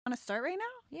Want to start right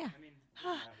now?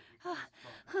 Yeah.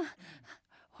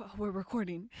 We're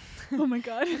recording. Oh my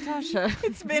god. Natasha.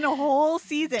 It's been a whole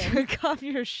season. Drink off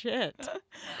your shit.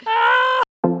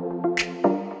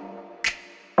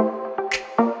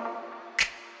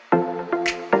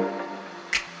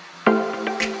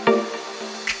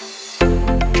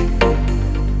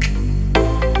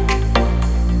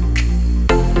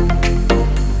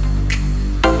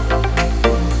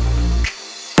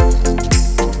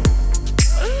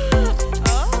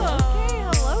 Okay,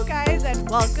 hello guys, and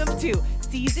welcome to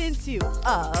season 2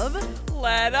 of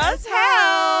Let Us us help.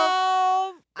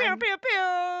 I'm- Pew, pew,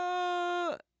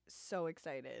 pew. So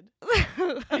excited.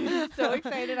 I'm so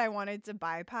excited I wanted to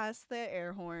bypass the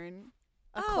air horn.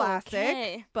 A classic,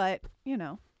 Okay. but you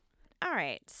know. All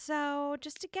right. So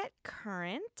just to get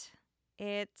current,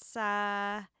 it's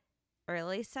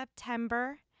early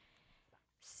September.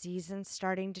 Season's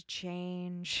starting to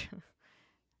change.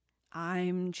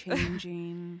 I'm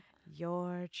changing.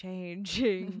 You're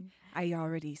changing. I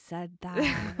already said that.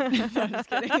 No, just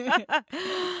kidding.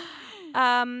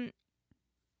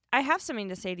 I have something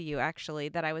to say to you actually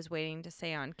that I was waiting to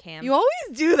say on cam. You always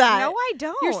do that. No, I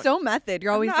don't. You're so method.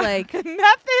 You're I'm always not- like,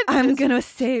 method. I'm gonna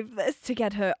save this to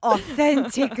get her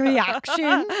authentic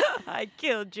reaction. I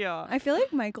killed you. I feel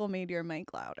like Michael made your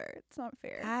mic louder. It's not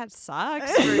fair. That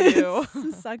sucks for you.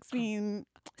 Sucks being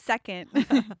second.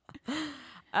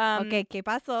 Okay, ¿qué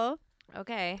pasó?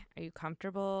 Okay. Are you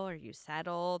comfortable? Are you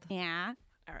settled? Yeah.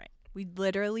 All right. We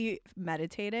literally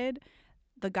meditated.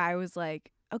 The guy was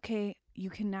like, okay, you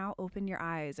can now open your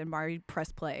eyes. And Mari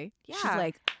pressed play. She's Yeah.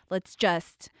 like, let's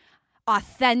just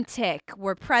authentic.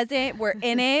 We're present. We're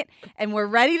in it. And we're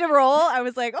ready to roll. I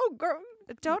was like, oh, girl.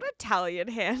 Don't Italian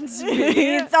hands me.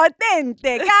 It's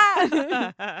authentic.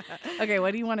 Ah. Okay,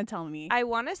 what do you want to tell me? I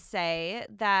want to say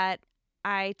that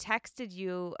I texted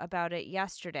you about it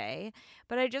yesterday,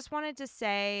 but I just wanted to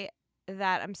say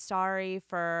that I'm sorry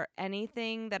for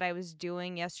anything that I was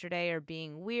doing yesterday or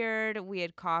being weird. We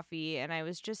had coffee and I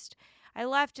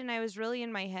left and I was really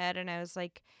in my head and I was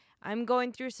like, I'm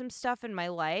going through some stuff in my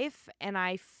life and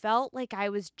I felt like I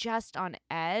was just on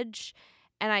edge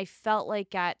and I felt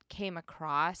like that came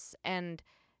across. And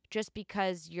just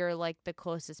because you're like the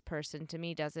closest person to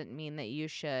me doesn't mean that you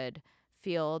should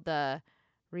feel the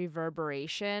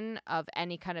reverberation of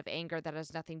any kind of anger that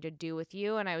has nothing to do with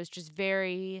you. And I was just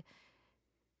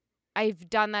I've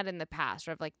done that in the past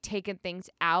where I've like taken things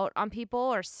out on people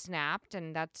or snapped,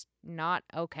 and that's not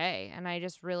okay. And I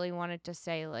just really wanted to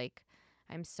say, like,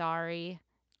 I'm sorry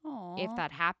if Aw.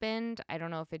 that happened. I don't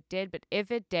know if it did, but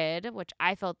if it did, which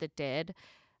I felt it did,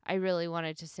 I really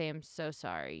wanted to say I'm so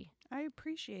sorry. I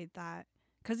appreciate that.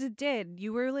 Because it did.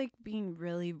 You were like being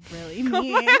really, really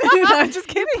mean. I'm just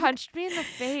kidding. You punched me in the You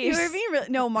face. were being really.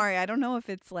 No, Mari, I don't know if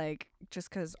it's like just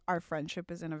because our friendship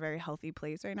is in a very healthy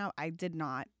place right now. I did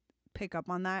not pick up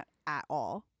on that at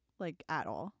all. Like, at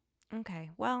all. Okay,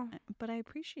 well, But I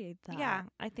appreciate that. yeah,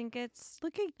 I think it's.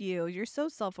 Look at you. You're so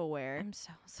self-aware. I'm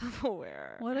so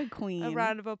self-aware. What a queen. A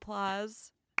round of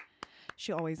applause.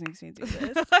 She always makes me do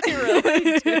this. I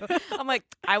really do. I'm like,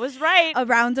 I was right. A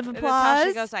round of And applause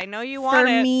Natasha goes, I know you for want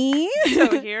it. me.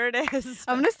 So here it is.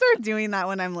 I'm going to start doing that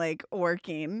when I'm like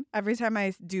working. Every time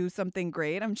I do something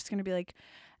great, I'm just going to be like,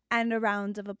 and a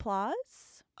round of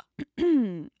applause.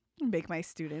 Make my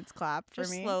students clap for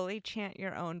Just me. slowly chant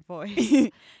your own voice.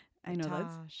 I know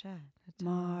that's Natasha.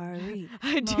 Mari.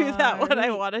 I do that when I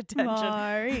Mari, want attention.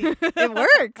 Mari. It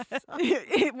works.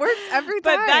 It works every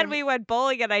time. But then we went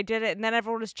bowling and I did it, and then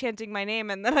everyone was chanting my name,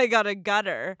 and then I got a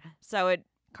gutter. So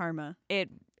Karma. it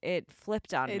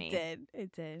flipped on It me. did.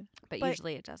 It did. But But-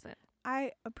 usually it doesn't.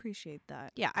 I appreciate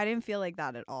that. Yeah. I didn't feel like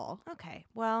that at all. Okay.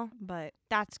 Well, But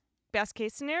that's best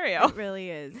case scenario. it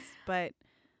really is. But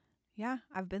yeah,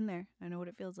 I've been there. I know what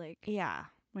it feels like Yeah.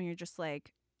 when you're just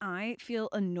like, I feel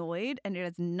annoyed and it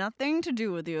has nothing to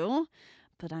do with you,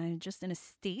 but I'm just in a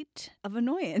state of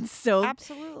annoyance. So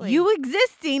Absolutely. you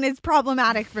existing is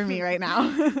problematic for me right now.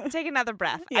 Take another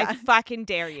breath. Yeah. I fucking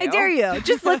dare you. I dare you.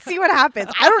 Just let's see what happens.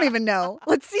 I don't even know.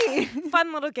 Let's see.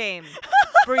 Fun little game.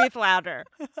 Breathe louder.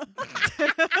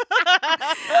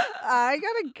 I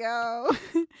gotta go.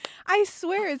 I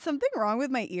swear, is something wrong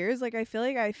with my ears? Like, I feel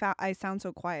like I sound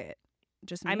so quiet.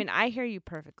 Just me? I mean, I hear you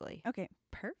perfectly. Okay,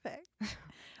 perfect.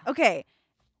 Okay,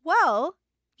 well,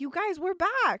 you guys, we're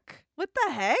back. What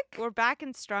the heck? We're back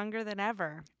and stronger than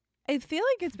ever. I feel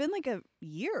like it's been like a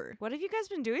year. What have you guys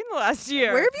been doing the last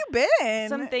year? Where have you been?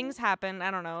 Some things happened.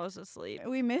 I don't know. I was asleep.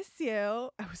 We miss you.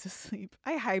 I was asleep.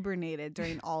 I hibernated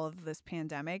during all of this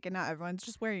pandemic, and now everyone's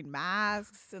just wearing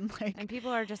masks and like And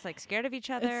people are just like scared of each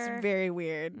other. it's very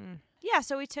weird. Yeah,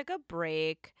 so we took a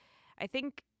break. I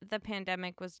think the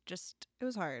pandemic was just, It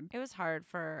was hard. it was hard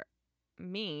for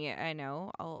me. I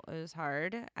know it was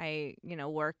hard.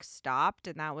 Work stopped,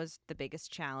 and that was the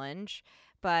biggest challenge.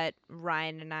 But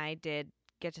Ryan and I did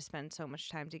get to spend so much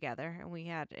time together, and we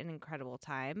had an incredible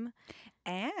time.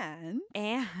 And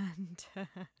And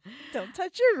don't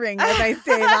touch your ring as I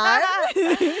say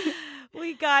that.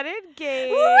 we got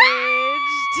engaged.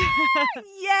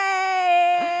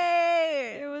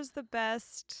 Yay! It was the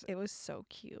best. It was so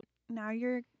cute. Now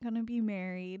you're gonna be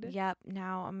married. Yep.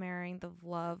 Now I'm marrying the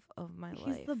love of my life.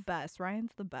 He's the best.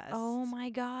 Ryan's the best. Oh my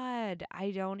God.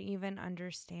 I don't even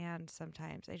understand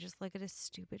sometimes. I just look at his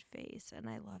stupid face and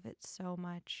I love it so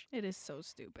much. It is so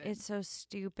stupid. It's so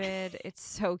stupid. It's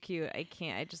so cute. I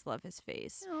can't. I just love his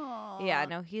face. Aww. Yeah,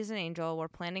 no, he's an angel. We're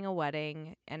planning a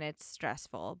wedding and it's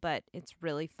stressful, but it's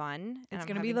really fun. And It's I'm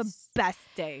gonna be having the best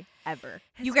day ever.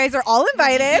 It's You guys are all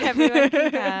invited. Everyone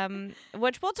can come,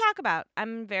 which we'll talk about.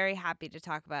 I'm very happy to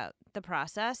talk about the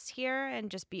process here and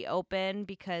just be open,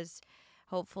 because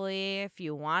hopefully if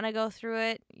you want to go through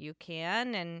it, you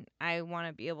can. And I want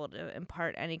to be able to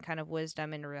impart any kind of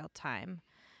wisdom in real time.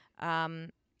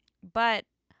 But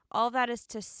all that is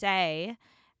to say,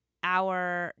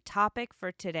 our topic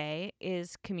for today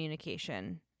is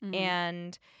communication. Mhm.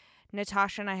 And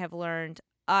Natasha and I have learned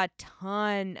a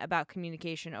ton about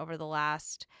communication over the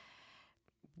last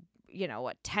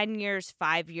 10 years,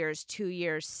 5 years, 2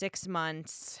 years, 6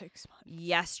 months, 6 months.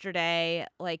 yesterday.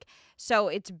 So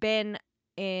it's been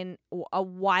in a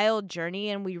wild journey,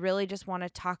 and we really just want to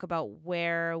talk about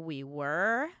where we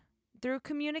were through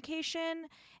communication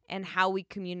and how we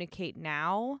communicate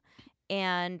now,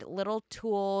 and little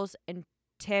tools and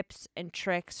tips and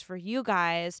tricks for you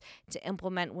guys to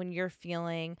implement when you're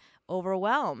feeling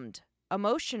overwhelmed,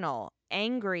 emotional,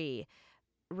 angry,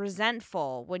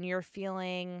 resentful, when you're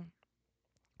feeling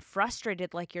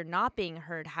frustrated, like you're not being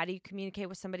heard. How do you communicate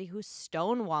with somebody who's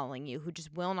stonewalling you, who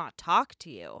just will not talk to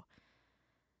you?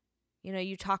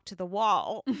 You talk to the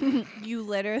wall. You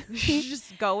literally You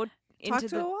just go into talk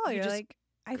to a wall. You're like,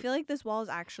 I feel like this wall is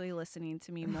actually listening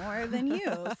to me more than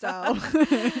you. So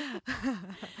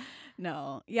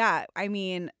no. Yeah. I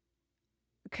mean,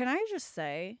 can I just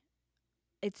say,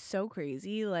 it's so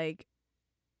crazy. Like,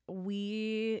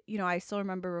 I still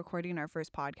remember recording our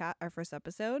first podcast, our first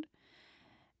episode.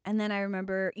 And then I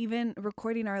remember even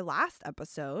recording our last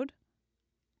episode.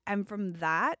 And from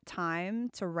that time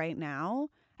to right now,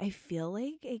 I feel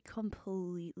like a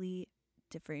completely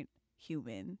different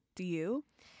human. Do you?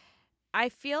 I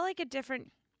feel like a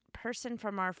different person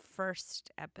from our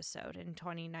first episode in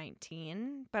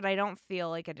 2019, but I don't feel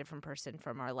like a different person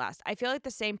from our last. I feel like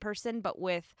the same person, but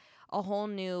with a whole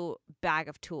new bag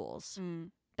of tools.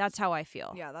 That's how I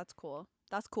feel. Yeah, that's cool.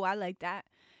 That's cool. I like that.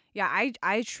 Yeah,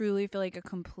 I truly feel like a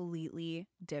completely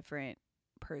different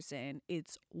person.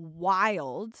 It's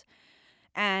wild.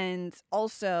 And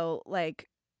also, like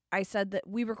I said, that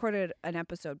we recorded an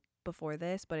episode before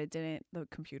this, but the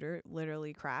computer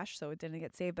literally crashed, so it didn't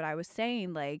get saved. But I was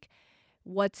saying, like,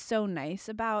 what's so nice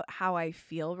about how I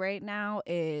feel right now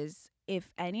is, if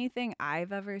anything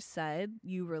I've ever said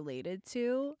you related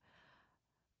to,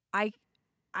 I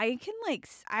can, like,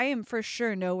 I am for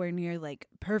sure nowhere near, like,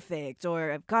 perfect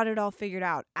or I've got it all figured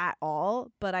out at all,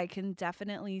 but I can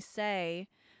definitely say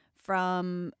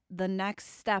from the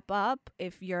next step up,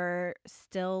 if you're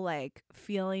still, like,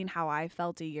 feeling how I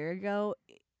felt a year ago,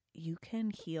 you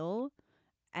can heal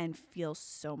and feel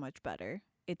so much better.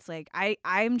 It's like,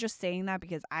 I'm just saying that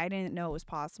because I didn't know it was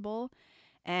possible,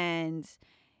 and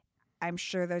I'm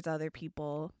sure there's other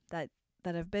people that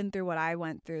have been through what I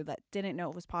went through that didn't know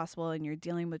it was possible, and you're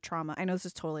dealing with trauma. I know this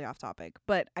is totally off topic,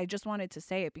 but I just wanted to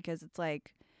say it because it's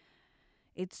like,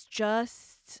 it's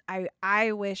just,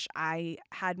 I wish I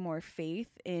had more faith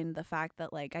in the fact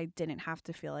that, like, I didn't have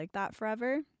to feel like that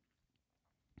forever,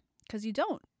 because you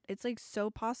don't. It's, like, so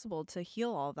possible to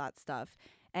heal all of that stuff.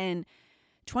 And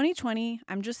 2020,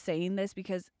 I'm just saying this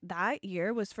because that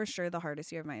year was for sure the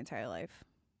hardest year of my entire life.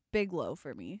 Big low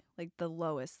for me, like the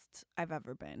lowest I've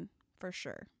ever been. For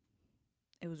sure.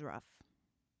 It was rough.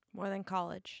 More than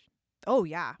college. Oh,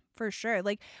 yeah, for sure.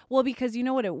 Like, well, because you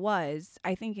know what it was?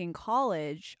 I think in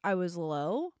college, I was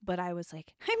low, but I was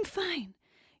like, I'm fine.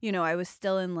 I was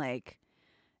still in, like,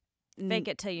 fake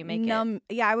it till you make it.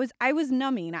 Yeah, I was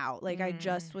numbing out. Like, I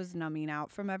just was numbing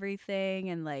out from everything,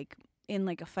 and, like, in,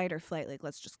 like, a fight or flight, like,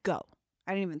 let's just go.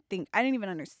 I didn't even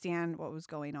understand what was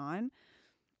going on.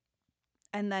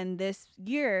 And then this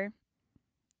year,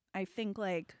 I think,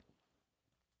 like,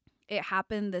 it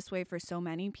happened this way for so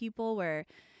many people where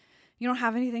you don't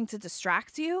have anything to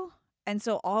distract you. And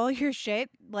so all your shit,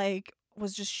 like,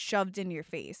 was just shoved in your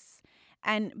face.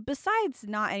 And besides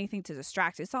not anything to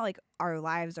distract, it's not like our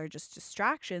lives are just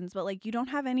distractions, but like you don't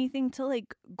have anything to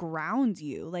like ground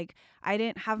you. Like I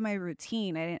didn't have my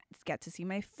routine. I didn't get to see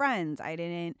my friends. I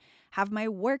didn't have my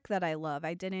work that I love.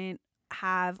 I didn't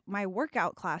have my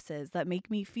workout classes that make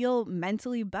me feel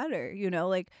mentally better.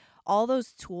 Like all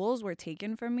those tools were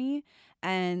taken from me.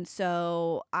 And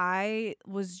so I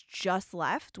was just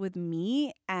left with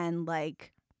me and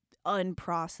like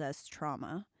unprocessed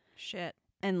trauma. Shit.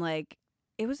 And like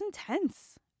it was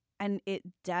intense. And it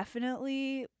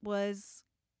definitely was,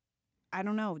 I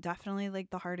don't know, definitely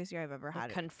like the hardest year I've ever had.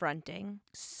 Confronting.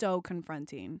 So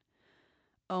confronting.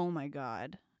 Oh my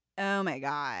God. And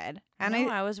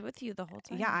I was with you the whole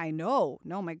time. Yeah, I know.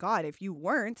 No, my God. If you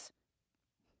weren't,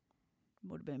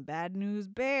 would have been bad news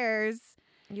bears.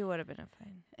 You would have been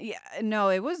fine. Yeah, no.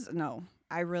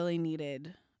 I really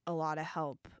needed a lot of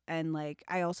help. And like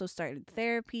I also started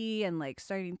therapy, and like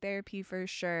starting therapy for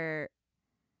sure,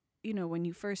 when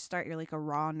you first start, you're like a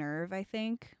raw nerve, I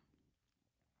think.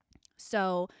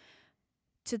 So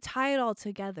to tie it all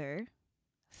together,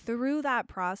 through that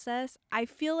process, I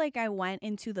feel like I went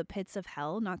into the pits of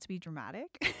hell, not to be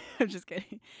dramatic. I'm just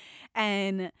kidding.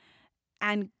 And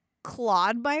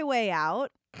clawed my way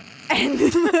out. And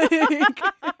like,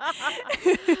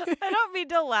 I don't mean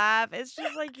to laugh. It's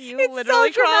just like you It's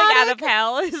literally so crawling out of dramatic.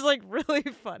 hell is like really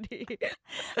funny.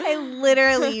 I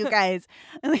literally, you guys,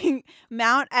 like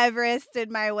Mount Everested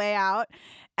my way out.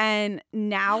 And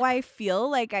now I feel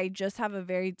like I just have a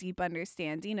very deep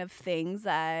understanding of things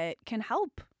that can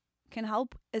help,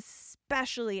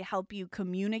 especially help you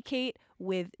communicate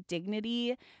with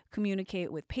dignity,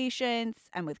 communicate with patience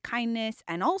and with kindness.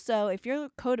 And also, if you're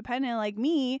codependent like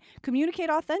me,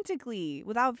 communicate authentically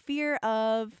without fear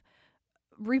of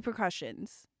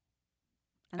repercussions.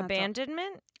 And that's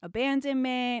all.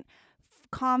 Abandonment,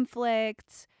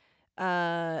 conflict,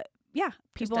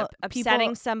 people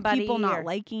upsetting somebody, people not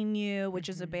liking you, which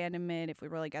is abandonment if we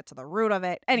really get to the root of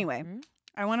it. Anyway,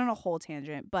 I went on a whole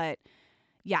tangent, but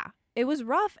yeah, it was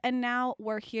rough. And now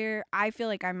we're here. I feel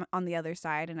like I'm on the other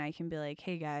side, and I can be like,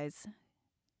 hey guys,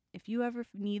 if you ever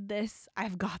need this,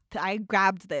 I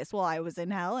grabbed this while I was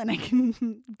in hell, and I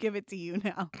can give it to you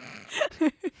now.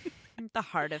 The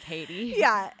heart of Haiti.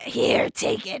 Yeah, here,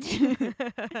 take it.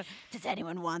 Does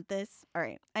anyone want this? All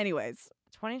right. Anyways,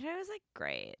 2020 was like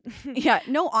great. Yeah,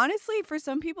 no, honestly, for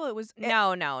some people it was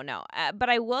No. But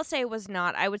I will say it was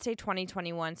not. I would say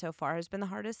 2021 so far has been the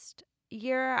hardest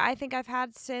year I think I've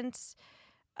had since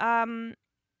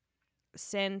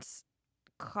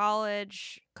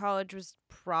college. College was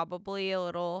probably a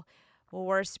little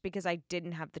worse because I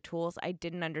didn't have the tools. I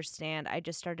didn't understand. I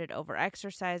just started over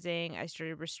exercising. I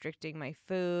started restricting my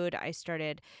food. I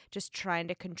started just trying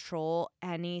to control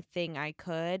anything I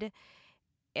could.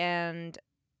 And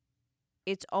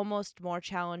it's almost more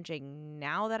challenging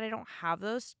now that I don't have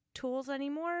those tools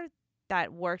anymore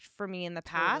that worked for me in the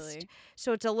past. Totally.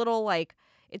 So it's a little like,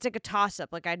 it's like a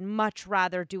toss-up. Like I'd much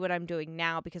rather do what I'm doing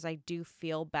now because I do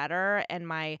feel better and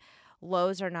my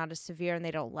lows are not as severe and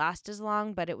they don't last as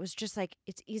long. But it was just like,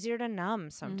 it's easier to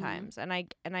numb sometimes. And I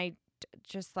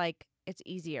just like, it's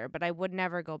easier, but I would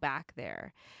never go back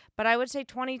there. But I would say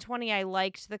 2020, I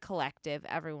liked the collective.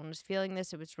 Everyone was feeling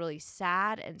this. It was really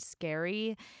sad and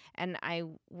scary, and I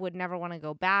would never want to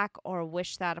go back or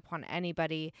wish that upon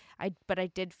anybody. But I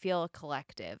did feel a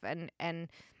collective, and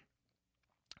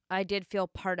I did feel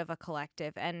part of a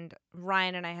collective. And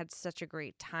Ryan and I had such a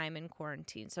great time in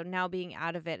quarantine. So now being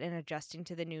out of it and adjusting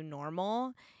to the new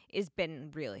normal has been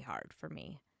really hard for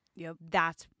me. Yep.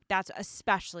 That's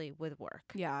especially with work.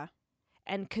 Yeah.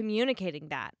 And communicating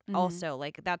that also,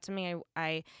 like that's something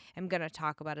I am going to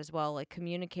talk about as well, like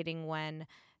communicating when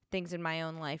things in my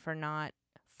own life are not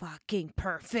fucking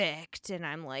perfect and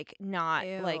I'm like not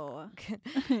Ew. like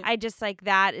I just like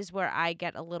that is where I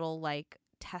get a little like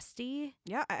testy.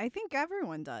 Yeah, I think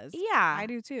everyone does. Yeah. I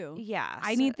do too. Yeah.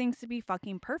 I need things to be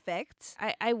fucking perfect.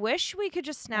 I wish we could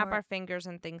just snap our fingers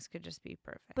and things could just be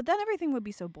perfect. But then everything would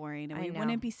be so boring and I we know.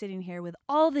 wouldn't be sitting here with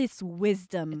all this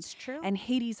wisdom. It's true. And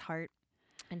Hades' heart.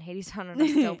 And Hades on a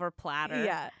silver platter.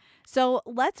 Yeah. So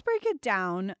let's break it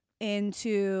down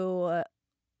into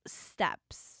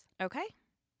steps. Okay.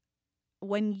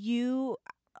 When you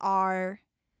are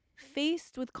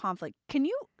faced with conflict, can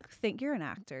you think, you're an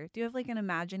actor, do you have like an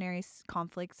imaginary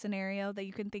conflict scenario that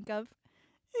you can think of?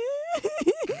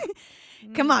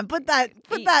 Come on, put that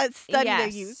study to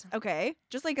use. Okay.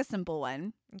 Just like a simple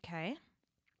one. Okay.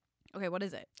 Okay, what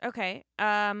is it? Okay.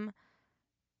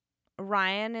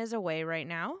 Ryan is away right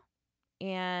now,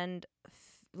 and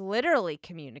literally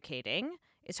communicating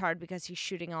is hard because he's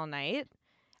shooting all night.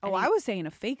 Oh, I was saying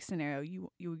a fake scenario. You're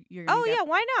gonna Oh get. yeah,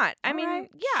 why not? I All mean, right.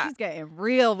 yeah. She's getting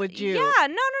real with you. Yeah,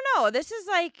 no. This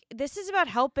is about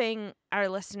helping our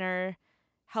listener,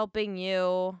 helping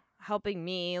you, helping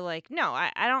me. Like, no,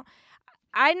 I don't.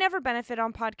 I never benefit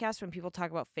on podcasts when people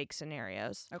talk about fake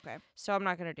scenarios, Okay. so I'm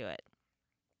not gonna do it.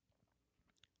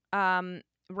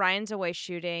 Ryan's away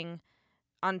shooting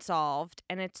unsolved,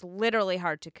 and it's literally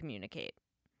hard to communicate.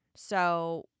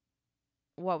 So,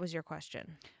 what was your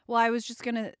question? Well, I was just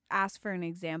gonna ask for an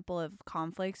example of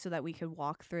conflict so that we could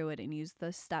walk through it and use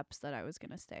the steps that I was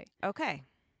gonna say. Okay,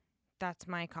 that's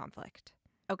my conflict.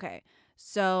 Okay.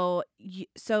 So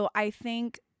I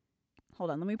think.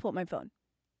 Hold on. Let me pull up my phone.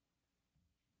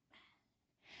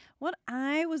 What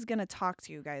I was gonna talk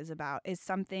to you guys about is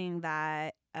something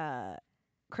that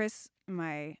Chris,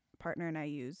 my partner, and I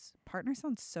use. Partner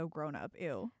sounds so grown up.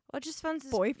 Ew. Well, it just sounds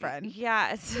Boyfriend.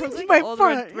 Yeah, it sounds like My an old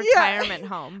friend, retirement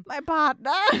home. My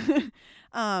partner.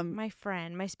 My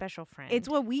friend, my special friend. It's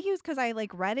what we use because I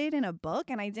read it in a book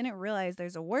and I didn't realize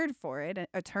there's a word for it,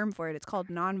 a term for it. It's called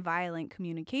nonviolent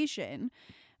communication.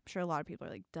 I'm sure a lot of people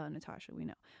are like, duh, Natasha, we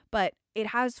know. But it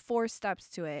has 4 steps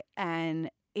to it and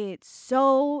it's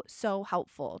so, so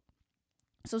helpful.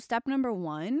 So step number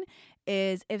 1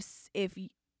 is if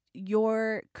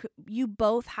you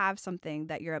both have something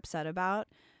that you're upset about,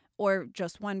 or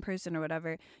just one person or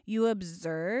whatever, you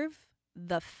observe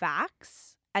the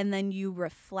facts and then you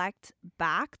reflect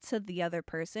back to the other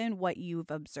person what you've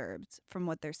observed from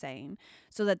what they're saying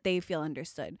so that they feel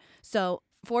understood. So,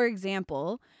 for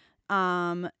example,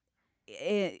 in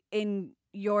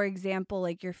your example,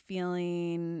 you're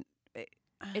feeling...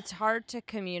 It's hard to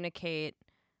communicate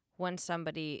when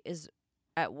somebody is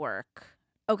at work.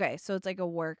 Okay, so it's like a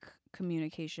work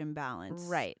communication balance.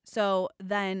 Right. So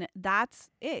then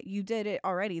that's it. You did it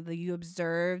already. You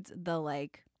observed the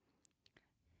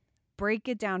break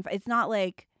it down. It's not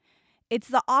it's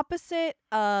the opposite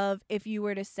of if you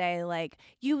were to say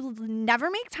you never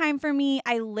make time for me.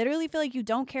 I literally feel like you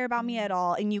don't care about me at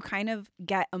all. And you kind of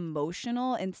get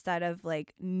emotional instead of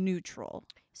neutral.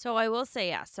 So I will say,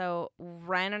 yeah. So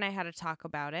Ryan and I had to talk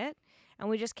about it and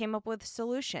we just came up with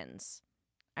solutions.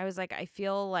 I was like, I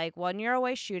feel like when you're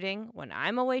away shooting, when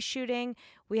I'm away shooting,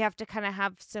 we have to kind of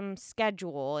have some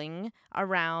scheduling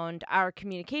around our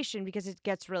communication because it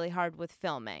gets really hard with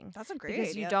filming. That's a great because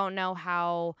idea. You don't know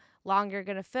how long you're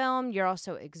going to film. You're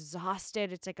also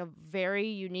exhausted. It's like a very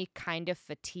unique kind of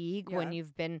fatigue when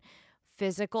you've been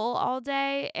physical all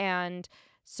day. And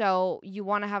so you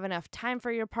want to have enough time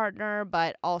for your partner,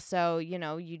 but also,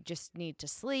 you just need to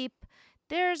sleep.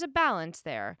 There's a balance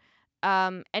there.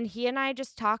 And he and I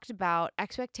just talked about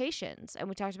expectations, and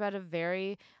we talked about a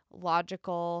very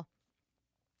logical,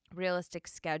 realistic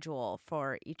schedule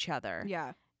for each other.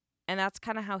 Yeah. And that's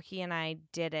kind of how he and I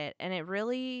did it. And it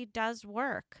really does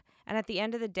work. And at the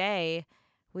end of the day,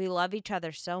 we love each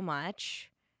other so much.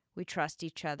 We trust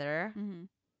each other. Mm-hmm.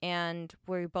 And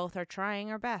we both are trying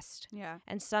our best. Yeah.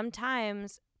 And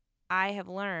sometimes I have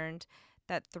learned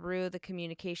that through the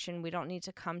communication, we don't need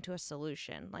to come to a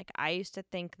solution. I used to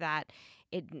think that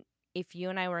if you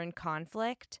and I were in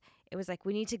conflict, it was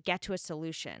we need to get to a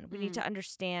solution. We need to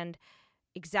understand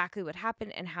exactly what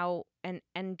happened and how,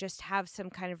 and just have some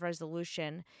kind of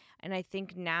resolution. And I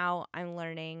think now I'm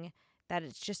learning that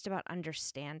it's just about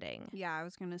understanding. Yeah, I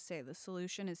was going to say the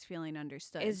solution is feeling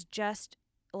understood. Is just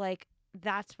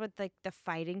that's what the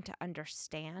fighting to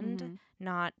understand,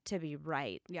 not to be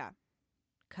right. Yeah.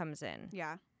 Comes in.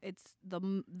 Yeah. It's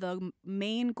the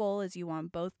main goal is you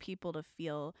want both people to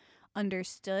feel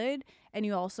understood, and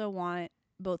you also want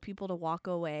both people to walk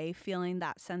away feeling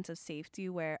that sense of safety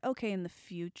where, okay, in the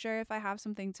future, if I have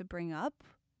something to bring up,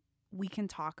 we can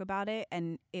talk about it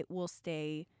and it will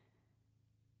stay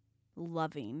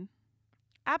loving.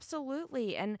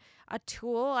 Absolutely. And a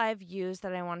tool I've used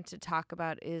that I wanted to talk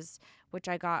about is, which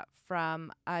I got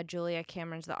from Julia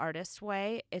Cameron's The Artist's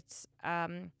Way. It's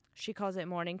she calls it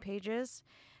morning pages.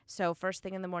 So first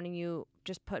thing in the morning, you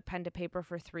just put pen to paper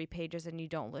for 3 pages and you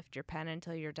don't lift your pen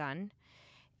until you're done.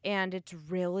 And it's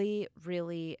really,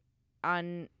 really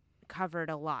uncovered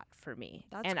a lot for me.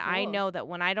 That's and cool. I know that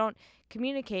when I don't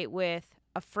communicate with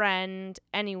a friend,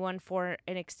 anyone for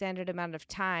an extended amount of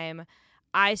time,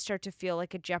 I start to feel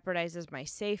like it jeopardizes my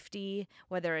safety,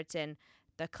 whether it's in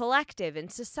the collective, in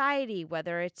society,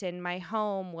 whether it's in my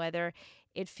home, whether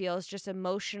it feels just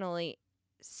emotionally,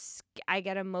 I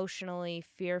get emotionally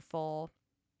fearful.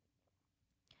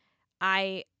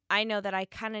 I know that I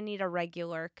kind of need a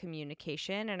regular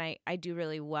communication, and I do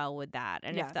really well with that.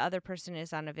 And if the other person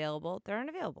is unavailable, they're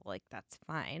unavailable. That's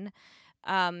fine.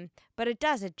 But it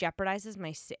jeopardizes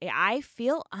I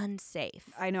feel unsafe.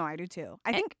 I know, I do too.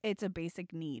 I think it's a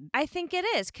basic need. I think it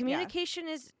is. Communication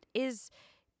is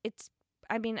it's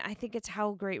I mean, I think it's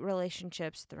how great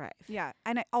relationships thrive. Yeah.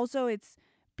 And it's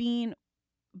being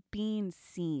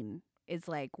seen is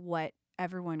like what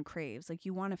everyone craves. Like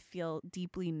you want to feel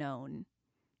deeply known.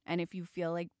 And if you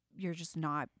feel like you're just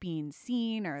not being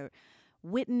seen or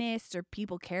witnessed, or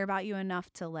people care about you enough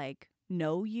to like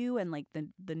know you and like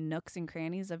the nooks and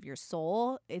crannies of your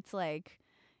soul, it's like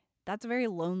that's a very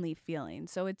lonely feeling.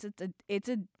 So it's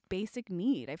a basic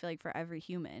need, I feel like, for every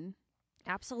human.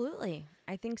 Absolutely.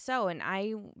 I think so. And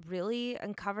I really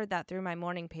uncovered that through my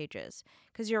morning pages,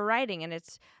 because you're writing and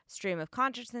it's stream of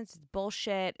consciousness, it's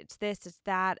bullshit, it's this, it's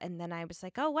that. And then I was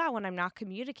like, oh, wow, when I'm not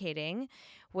communicating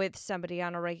with somebody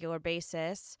on a regular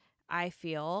basis, I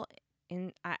feel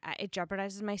it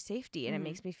jeopardizes my safety, and it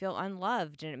makes me feel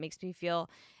unloved, and it makes me feel,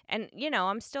 and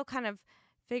I'm still kind of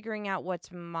figuring out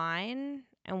what's mine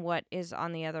and what is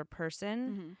on the other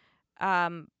person.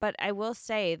 But I will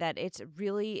say that it's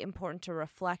really important to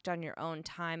reflect on your own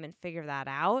time and figure that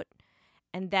out,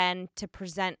 and then to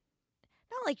present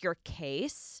not like your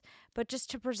case, but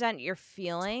just to present your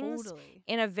feelings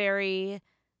in a very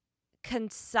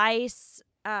concise,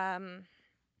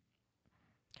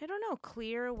 I don't know,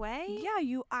 clear way?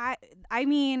 Yeah, I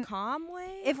mean, calm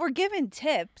way? If we're given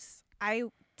tips, I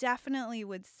definitely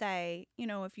would say,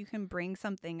 if you can bring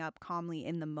something up calmly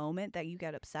in the moment that you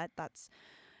get upset, that's,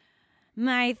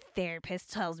 my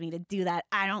therapist tells me to do that.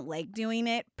 I don't like doing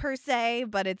it per se,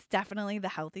 but it's definitely the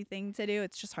healthy thing to do.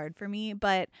 It's just hard for me.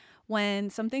 But when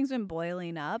something's been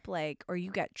boiling up, like, or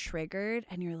you get triggered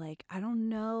and you're like, I don't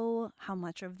know how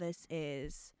much of this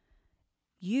is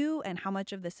you and how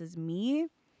much of this is me,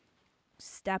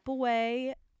 step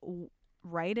away,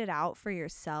 write it out for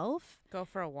yourself. Go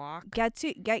for a walk. Get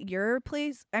your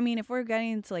place. I mean, if we're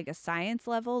getting to like a science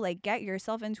level, like get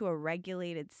yourself into a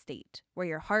regulated state where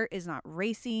your heart is not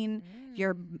racing,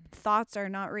 your thoughts are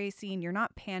not racing, you're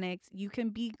not panicked. You can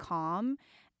be calm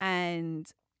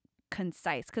and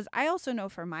concise. Because I also know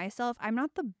for myself, I'm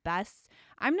not the best.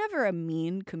 I'm never a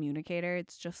mean communicator.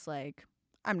 It's just like,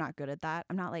 I'm not good at that.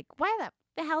 I'm not like, why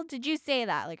the hell did you say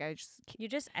that? Like, you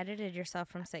just edited yourself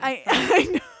from saying I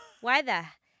know. Why the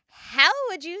hell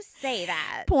would you say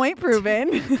that? Point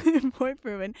proven. Point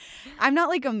proven. I'm not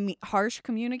like a harsh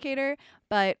communicator,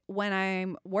 but when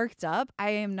I'm worked up,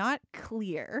 I am not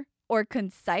clear or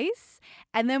concise.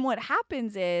 And then what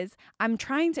happens is I'm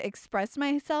trying to express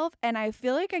myself and I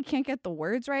feel like I can't get the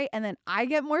words right. And then I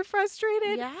get more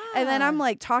frustrated. Yeah. And then I'm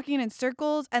like talking in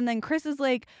circles. And then Chris is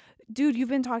like, dude, you've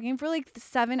been talking for like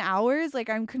 7 hours. Like,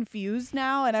 I'm confused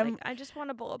now. And I'm like, I just want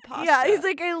a bowl of pasta. Yeah, he's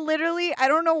like, I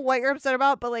don't know what you're upset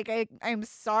about, but like, I'm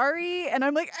sorry. And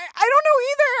I'm like, I don't know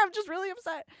either. I'm just really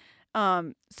upset.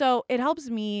 So it helps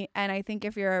me. And I think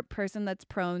if you're a person that's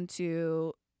prone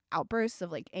to outbursts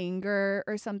of like anger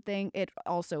or something, it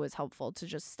also is helpful to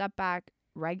just step back,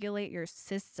 regulate your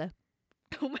system.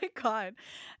 Oh my God.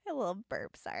 A little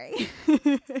burp, sorry.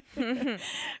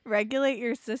 Regulate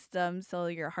your system so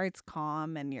your heart's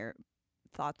calm and your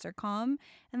thoughts are calm,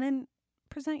 and then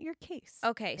present your case.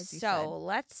 Okay, so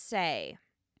let's say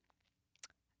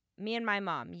me and my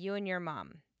mom, you and your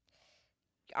mom,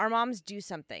 our moms do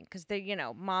something because they,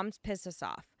 moms piss us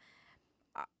off.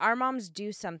 Our moms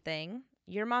do something,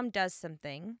 your mom does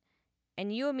something,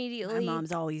 and you immediately... My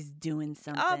mom's always doing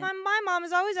something. Oh, my mom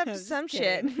is always up to some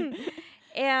shit.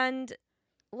 And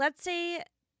let's say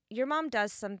your mom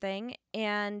does something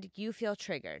and you feel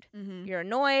triggered. Mm-hmm. You're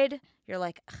annoyed. You're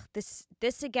like, this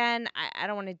again. I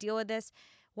don't want to deal with this.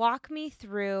 Walk me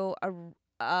through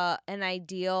an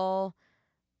ideal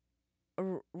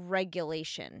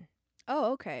regulation.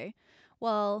 Oh, okay.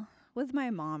 Well, with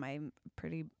my mom, I'm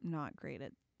pretty not great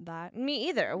at that. Me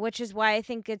either, which is why I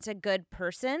think it's a good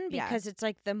person, because it's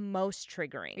like the most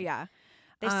triggering. Yeah.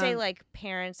 They say like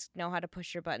parents know how to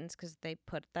push your buttons because they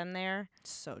put them there.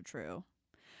 So true.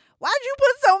 Why'd you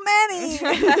put so many?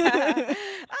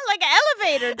 I'm like an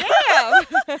elevator. Damn.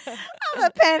 I'm a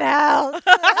penthouse.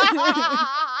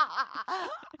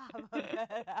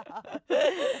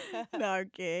 No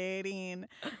kidding.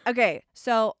 Okay,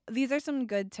 so these are some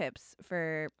good tips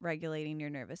for regulating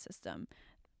your nervous system.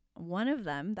 One of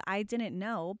them that I didn't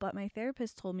know, but my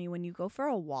therapist told me, when you go for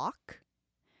a walk,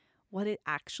 what it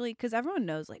actually, because everyone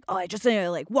knows like, oh, I just need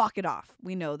to like walk it off.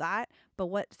 We know that. But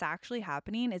what's actually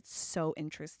happening, it's so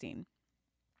interesting.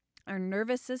 Our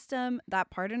nervous system, that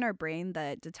part in our brain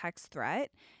that detects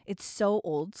threat, it's so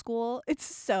old school. It's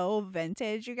so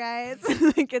vintage, you guys.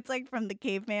 Like, it's like from the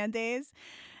caveman days.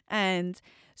 And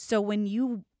so when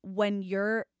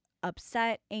you're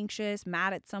upset, anxious,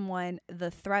 mad at someone,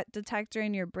 the threat detector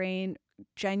in your brain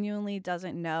genuinely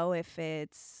doesn't know if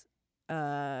it's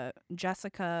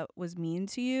Jessica was mean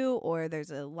to you or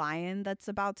there's a lion that's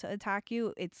about to attack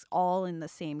you. It's all in the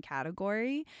same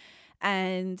category.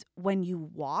 And when you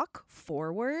walk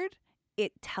forward,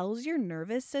 it tells your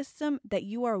nervous system that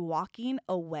you are walking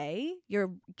away.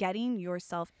 You're getting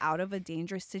yourself out of a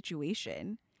dangerous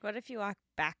situation. What if you walk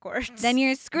backwards? Then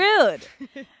you're screwed.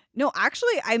 No,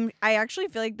 actually, I actually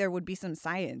feel like there would be some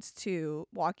science to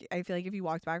walk. I feel like if you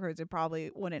walked backwards, it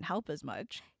probably wouldn't help as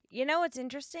much. You know what's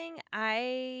interesting?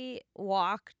 I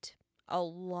walked a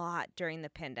lot during the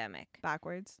pandemic.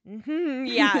 Backwards?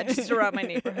 Yeah, just around my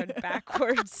neighborhood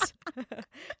backwards.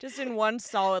 Just in one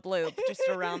solid loop, just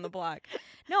around the block.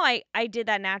 No, I did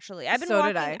that naturally.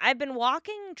 I've been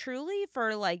walking truly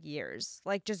for like years.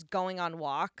 Like just going on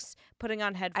walks, putting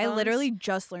on headphones. I literally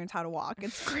just learned how to walk.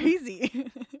 It's crazy.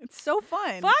 It's so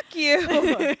fun. Fuck you.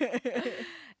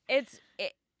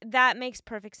 That makes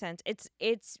perfect sense.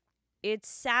 It's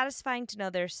satisfying to know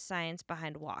there's science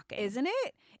behind walking. Isn't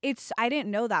it? I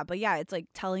didn't know that, but yeah, it's like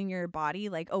telling your body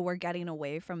like, oh, we're getting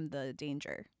away from the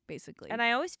danger, basically. And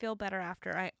I always feel better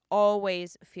after. I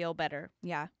always feel better.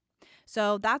 Yeah.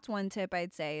 So that's one tip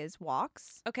I'd say is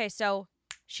walks. Okay, so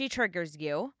she triggers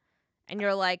you and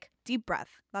you're like, deep breath.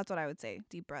 That's what I would say.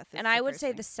 Deep breath. And I would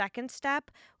say the second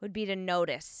step would be to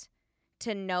notice,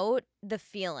 to note the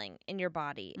feeling in your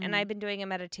body. Mm-hmm. And I've been doing a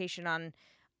meditation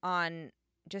on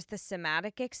just the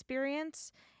somatic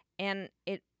experience, and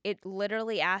it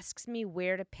literally asks me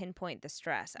where to pinpoint the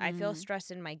stress. I feel stress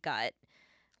in my gut,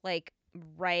 like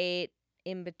right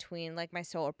in between like my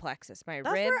solar plexus, my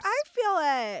That's ribs. where I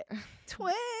feel it.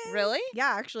 Twins. Really?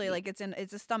 Yeah, actually, like it's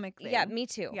a stomach thing. Yeah, me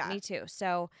too. Yeah. Me too.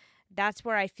 So that's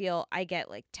where I feel I get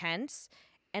like tense.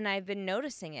 And I've been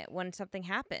noticing it when something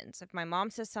happens. If my mom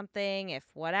says something, if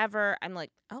whatever, I'm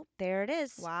like, oh, there it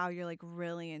is. Wow, you're like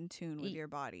really in tune with your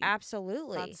body.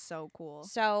 Absolutely. That's so cool.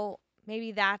 So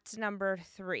maybe that's number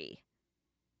 3.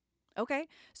 Okay.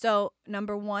 So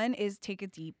number 1 is take a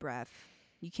deep breath.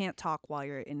 You can't talk while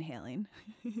you're inhaling.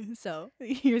 So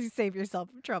you save yourself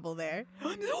trouble there.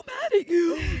 I'm so mad at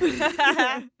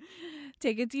you.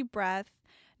 Take a deep breath.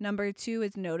 Number 2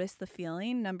 is notice the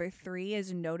feeling. Number 3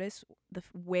 is notice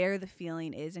where the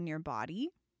feeling is in your body.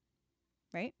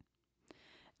 Right?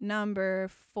 Number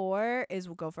 4 is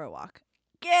we'll go for a walk.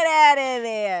 Get out of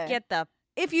there.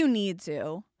 If you need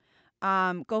to.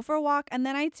 Go for a walk. And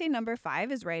then I'd say number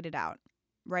 5 is write it out.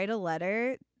 Write a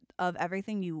letter of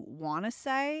everything you want to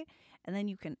say. And then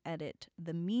you can edit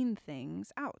the mean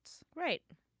things out. Right.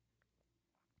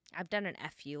 I've done an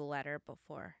FU letter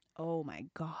before. Oh my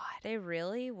God. They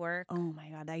really work. Oh my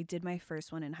God. I did my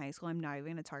first one in high school. I'm not even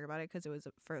going to talk about it because it was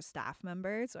for a staff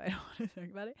member. So I don't want to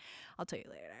talk about it. I'll tell you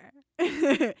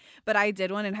later. But I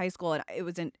did one in high school and it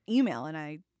was an email and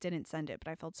I didn't send it,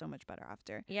 but I felt so much better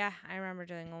after. Yeah. I remember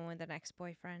doing one with an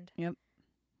ex-boyfriend. Yep.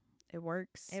 It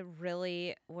works. It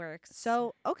really works.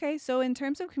 So, okay. So in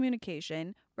terms of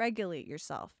communication, regulate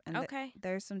yourself. And okay.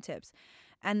 There's some tips.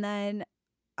 And then,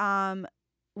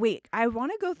 wait, I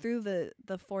want to go through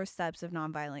the 4 steps of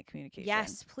nonviolent communication.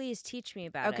 Yes, please teach me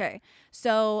about it. Okay.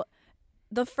 So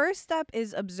the first step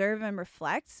is observe and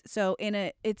reflect. So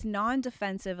it's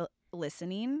non-defensive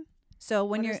listening. So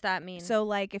when what does that mean? So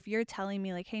like if you're telling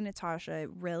me like, hey, Natasha, it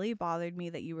really bothered me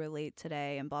that you were late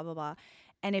today and blah, blah, blah.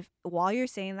 And if while you're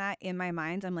saying that in my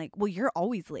mind, I'm like, well, you're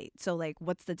always late. So like,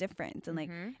 what's the difference? And like,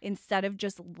 instead of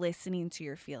just listening to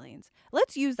your feelings,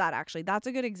 let's use that actually. That's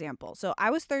a good example. So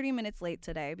I was 30 minutes late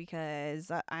today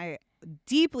because I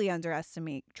deeply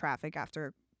underestimate traffic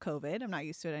after COVID. I'm not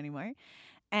used to it anymore.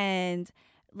 And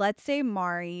let's say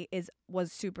Mari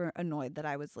was super annoyed that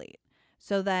I was late.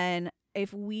 So then if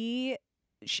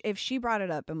she brought it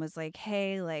up and was like,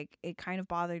 hey, like it kind of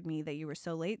bothered me that you were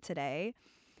so late today,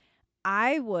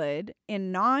 I would,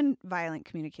 in non-violent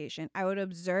communication, I would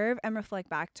observe and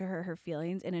reflect back to her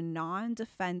feelings in a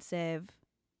non-defensive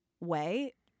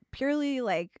way, purely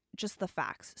like just the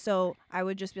facts. So I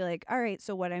would just be like, all right,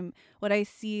 so what I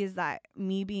see is that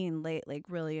me being late like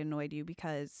really annoyed you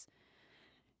because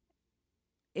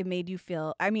it made you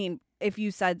feel, I mean, if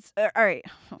you said, all right,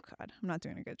 oh God, I'm not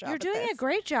doing a good job. You're doing a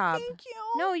great job. Thank you.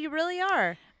 No, you really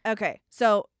are. Okay,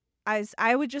 so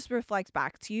I would just reflect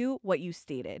back to you what you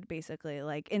stated, basically.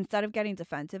 Like, instead of getting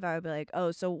defensive, I would be like,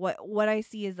 oh, so what I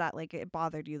see is that, like, it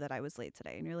bothered you that I was late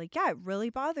today. And you're like, yeah, it really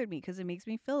bothered me because it makes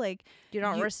me feel like you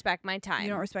don't respect my time. You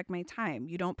don't respect my time.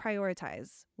 You don't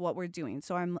prioritize what we're doing.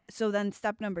 So then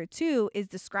step number 2 is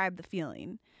describe the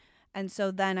feeling. And so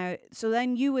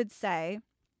then you would say,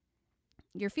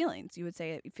 your feelings. You would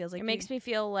say it feels like It makes me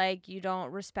feel like you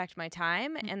don't respect my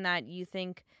time and that you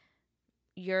think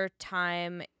your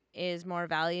time is more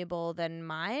valuable than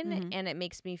mine. And it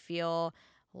makes me feel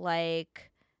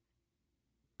like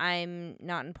I'm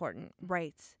not important.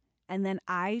 Right. And then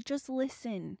I just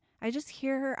listen. I just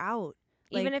hear her out.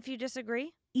 Even if you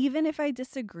disagree? Even if I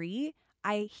disagree,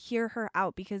 I hear her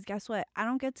out because guess what? I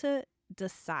don't get to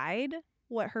decide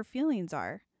what her feelings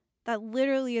are. That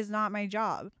literally is not my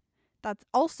job. That's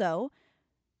also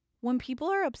when people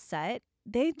are upset,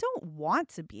 they don't want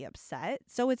to be upset.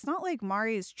 So it's not like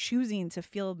Mari is choosing to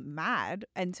feel mad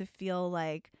and to feel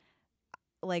like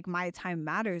my time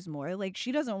matters more. Like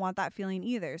she doesn't want that feeling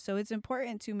either. So it's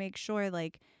important to make sure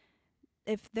like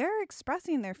if they're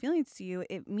expressing their feelings to you,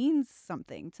 it means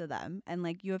something to them and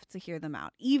like you have to hear them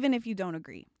out even if you don't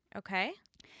agree. Okay.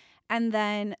 And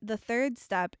then the third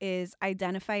step is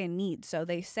identify a need. So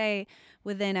they say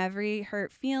within every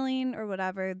hurt feeling or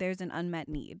whatever, there's an unmet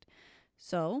need.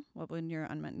 So what would your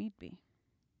unmet need be?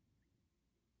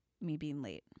 Me being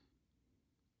late.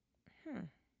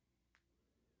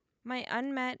 My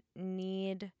unmet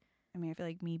need. I mean, I feel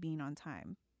like me being on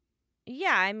time.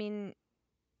 Yeah, I mean,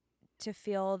 to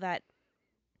feel that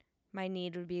my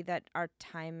need would be that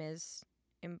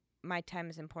my time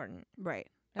is important. Right.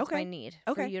 That's okay. my need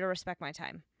for you to respect my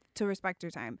time. To respect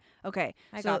your time. Okay.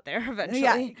 I got there eventually.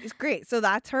 Yeah, it's great. So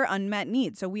that's her unmet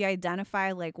need. So we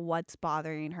identify like what's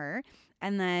bothering her.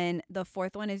 And then the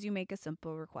fourth one is you make a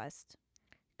simple request.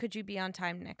 Could you be on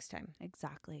time next time?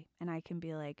 Exactly. And I can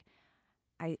be like,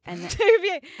 and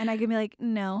I can be like,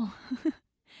 no,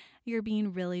 you're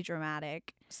being really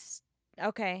dramatic.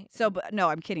 Okay. So, but no,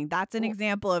 I'm kidding. That's an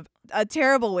example of a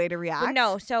terrible way to react. But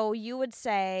no, so you would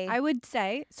say. I would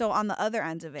say, so on the other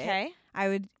end of it, okay.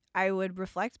 I would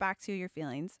reflect back to your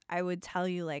feelings. I would tell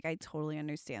you, like, I totally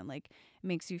understand. Like, it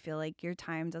makes you feel like your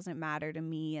time doesn't matter to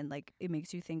me. And, like, it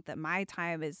makes you think that my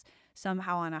time is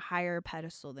somehow on a higher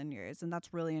pedestal than yours. And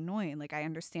that's really annoying. Like, I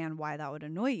understand why that would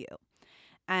annoy you.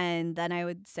 And then I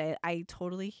would say, I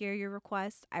totally hear your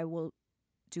request. I will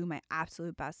do my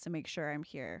absolute best to make sure I'm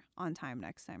here on time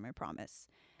next time, I promise.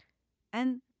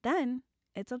 And then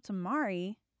it's up to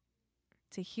Mari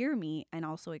to hear me and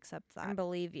also accept that. And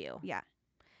believe you. Yeah.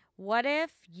 What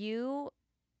if you,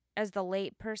 as the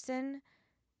late person,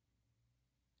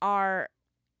 are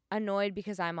annoyed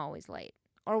because I'm always late?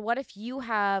 Or what if you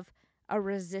have a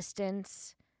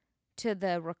resistance to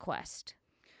the request?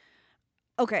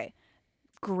 Okay.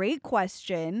 Great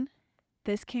question.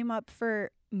 This came up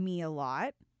for me a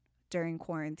lot during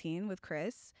quarantine with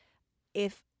Chris.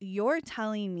 If you're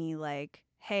telling me like,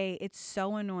 hey, it's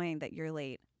so annoying that you're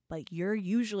late, but you're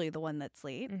usually the one that's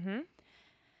late. Mm-hmm.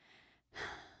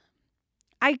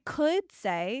 I could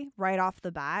say right off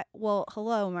the bat, well,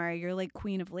 hello, Mari, you're like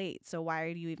queen of late, so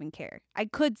why do you even care? I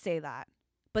could say that.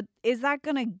 But is that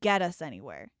going to get us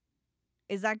anywhere?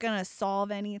 Is that going to solve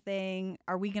anything?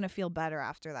 Are we going to feel better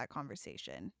after that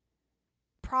conversation?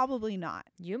 Probably not.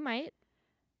 You might.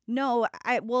 No,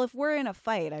 well, if we're in a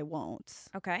fight, I won't.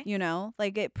 Okay. You know,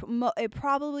 like it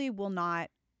probably will not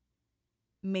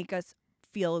make us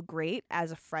feel great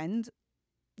as a friend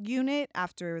unit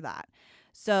after that.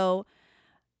 So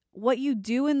what you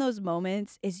do in those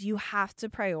moments is you have to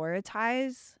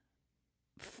prioritize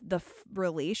the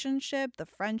relationship, the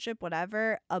friendship,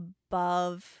 whatever,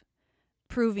 above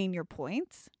proving your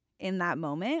points in that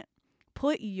moment.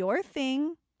 Put your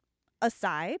thing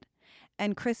aside.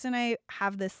 And Chris and I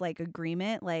have this like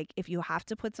agreement, like if you have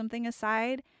to put something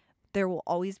aside, there will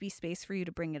always be space for you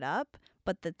to bring it up.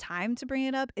 But the time to bring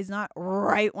it up is not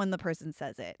right when the person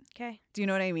says it. Okay. Do you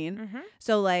know what I mean? Mm-hmm.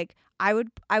 So like I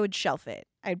would shelf it.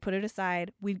 I'd put it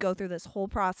aside. We'd go through this whole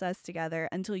process together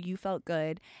until you felt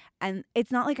good. And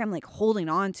it's not like I'm like holding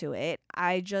on to it.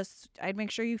 I'd make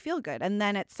sure you feel good. And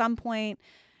then at some point,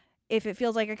 if it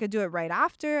feels like I could do it right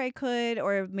after, I could,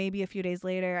 or maybe a few days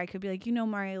later, I could be like, you know,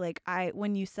 Mari, like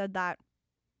when you said that,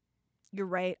 you're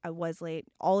right. I was late.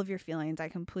 All of your feelings, I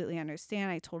completely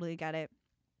understand. I totally get it.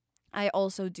 I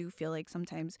also do feel like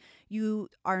sometimes you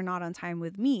are not on time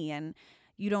with me and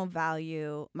you don't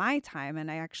value my time.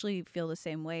 And I actually feel the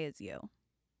same way as you.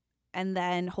 And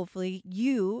then hopefully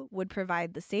you would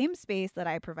provide the same space that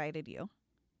I provided you.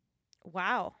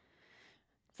 Wow.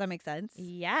 Does that make sense?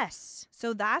 Yes.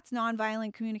 So that's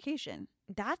nonviolent communication.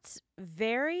 That's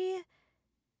very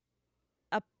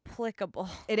applicable.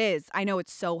 It is. I know,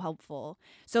 it's so helpful.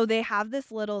 So they have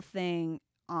this little thing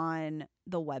on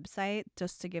the website,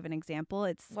 just to give an example.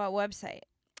 It's what website?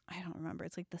 I don't remember.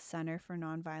 It's like the Center for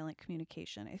Nonviolent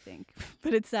Communication, I think.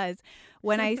 But it says,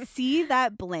 when I see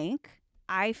that blank,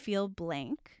 I feel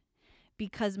blank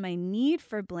because my need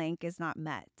for blank is not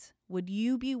met. would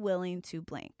you be willing to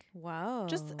blank? Whoa.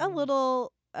 Just a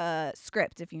little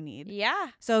script if you need. Yeah.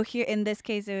 So here in this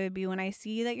case, it would be when I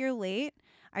see that you're late,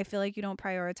 I feel like you don't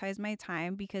prioritize my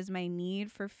time because my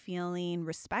need for feeling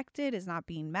respected is not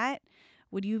being met.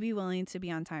 Would you be willing to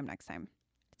be on time next time?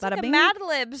 It's like Bada a bing. Mad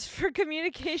Libs for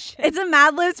communication. It's a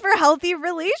Mad Libs for healthy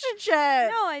relationships.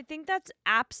 No, I think that's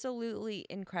absolutely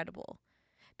incredible.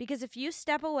 Because if you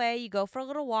step away, you go for a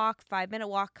little walk, 5-minute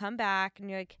walk, come back, and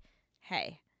you're like,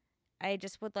 hey, I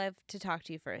just would love to talk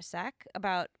to you for a sec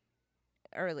about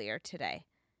earlier today.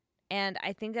 And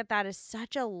I think that that is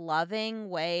such a loving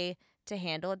way to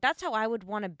handle it. That's how I would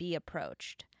want to be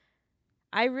approached.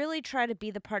 I really try to be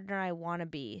the partner I want to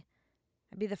be.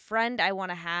 I be the friend I want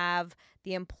to have,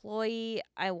 the employee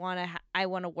I want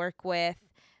to work with.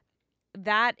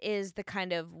 That is the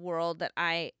kind of world that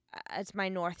it's my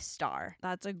North Star.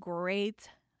 That's a great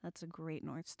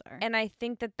North Star. And I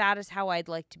think that that is how I'd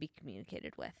like to be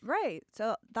communicated with. Right.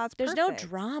 So that's There's perfect. no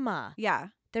drama. Yeah.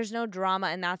 There's no drama,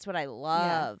 and that's what I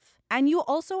love. And you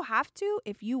also have to,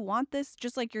 if you want this,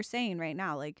 just like you're saying right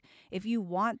now, like if you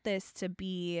want this to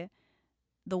be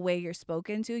the way you're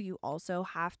spoken to, you also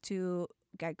have to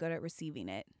get good at receiving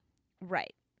it.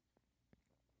 Right.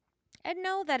 And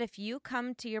know that if you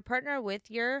come to your partner with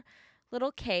your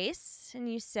little case and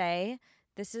you say,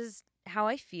 this is how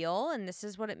I feel and this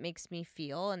is what it makes me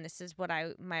feel and this is what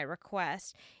my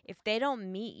request, if they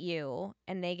don't meet you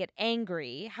and they get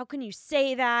angry, how can you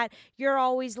say that? You're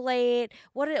always late.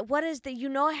 What is that?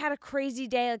 I had a crazy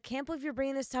day. I can't believe you're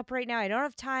bringing this up right now. I don't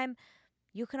have time.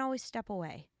 You can always step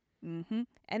away. Mm-hmm.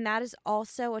 And that is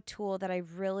also a tool that I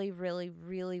really, really,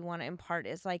 really want to impart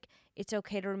is like, it's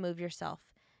okay to remove yourself.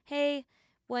 Hey,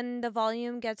 when the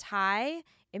volume gets high,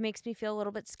 it makes me feel a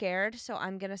little bit scared, so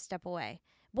I'm going to step away.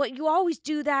 But you always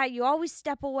do that. You always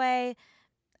step away.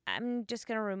 I'm just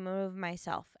going to remove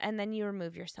myself. And then you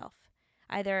remove yourself,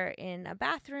 either in a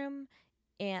bathroom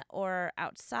or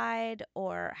outside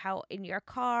or in your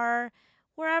car,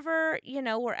 wherever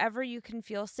you can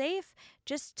feel safe,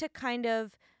 just to kind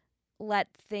of let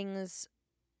things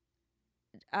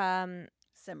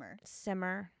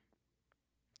simmer.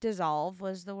 Dissolve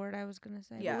was the word I was going to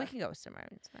say. Yeah. But we can go with simmer.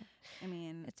 It's fine. I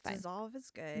mean, it's fine. Dissolve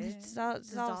is good.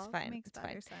 Dissolve's fine. Makes it's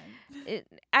better fine. sense.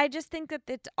 I just think that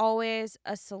it's always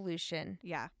a solution.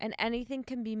 Yeah. And anything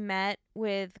can be met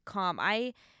with calm.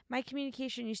 My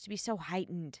communication used to be so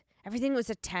heightened. Everything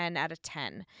was a 10 out of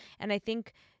 10. And I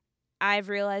think I've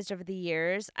realized over the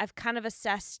years, I've kind of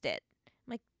assessed it.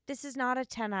 I'm like, this is not a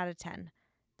 10 out of 10.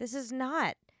 This is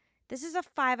not. This is a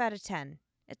 5 out of 10.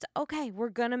 It's okay. We're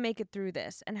going to make it through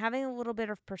this. And having a little bit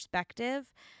of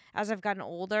perspective as I've gotten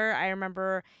older, I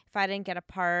remember if I didn't get a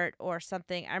part or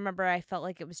something, I remember I felt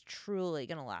like it was truly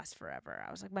going to last forever.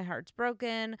 I was like, my heart's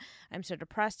broken. I'm so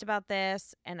depressed about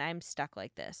this and I'm stuck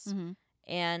like this. Mm-hmm.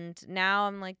 And now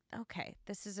I'm like, okay,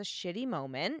 this is a shitty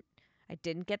moment. I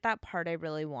didn't get that part I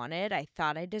really wanted. I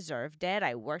thought I deserved it.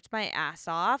 I worked my ass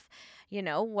off,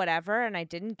 whatever, and I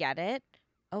didn't get it.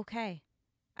 Okay.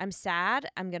 I'm sad.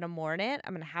 I'm going to mourn it.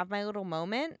 I'm going to have my little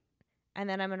moment, and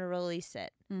then I'm going to release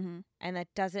it. Mm-hmm. And that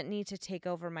doesn't need to take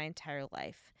over my entire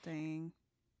life. Dang.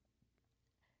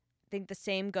 I think the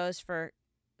same goes for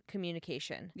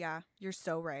communication. Yeah, you're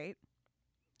so right.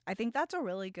 I think that's a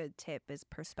really good tip is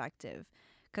perspective.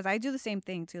 Because I do the same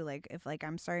thing, too. Like, if,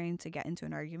 I'm starting to get into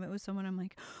an argument with someone, I'm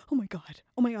like, oh, my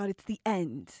God, it's the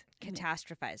end.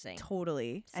 Catastrophizing.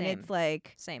 Totally. Same. And it's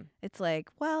like... Same. It's like,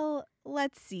 well,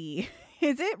 let's see.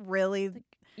 Is it really...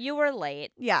 You were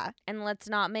late. Yeah. And let's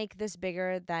not make this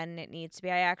bigger than it needs to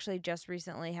be. I actually just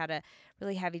recently had a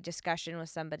really heavy discussion with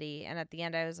somebody. And at the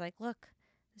end, I was like, look,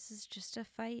 this is just a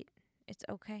fight. It's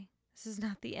okay. This is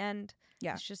not the end.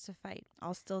 Yeah. It's just a fight.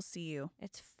 I'll still see you.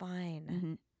 It's fine.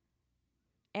 Mm-hmm.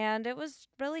 And it was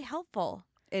really helpful.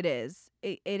 It is.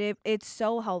 It's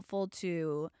so helpful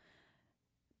to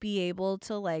be able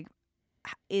to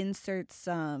insert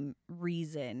some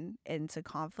reason into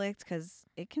conflict because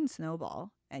it can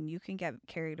snowball and you can get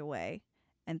carried away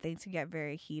and things can get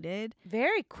very heated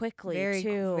very quickly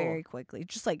very quickly.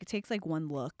 Just it takes one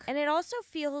look. And it also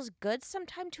feels good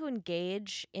sometimes to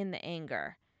engage in the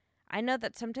anger. I know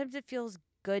that sometimes it feels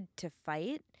good to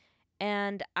fight.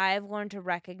 And I've learned to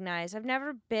recognize, I've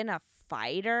never been a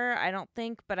fighter, I don't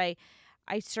think, but I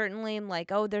certainly am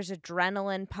like, oh, there's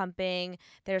adrenaline pumping,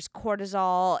 there's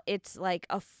cortisol. It's like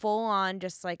a full-on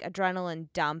just adrenaline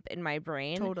dump in my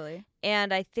brain. Totally.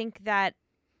 And I think that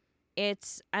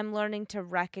I'm learning to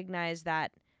recognize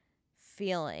that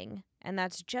feeling, and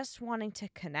that's just wanting to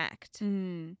connect.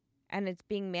 Mm. And it's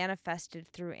being manifested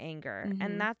through anger. Mm-hmm.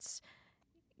 And that's...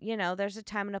 there's a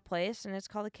time and a place, and it's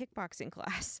called a kickboxing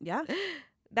class. Yeah.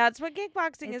 That's what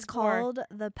kickboxing It's is for. called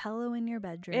the pillow in your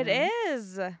bedroom. It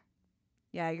is.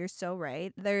 Yeah, you're so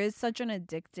right. There is such an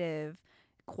addictive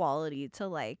quality to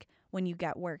like when you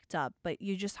get worked up, but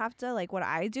you just have to like what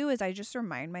I do is I just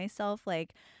remind myself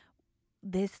like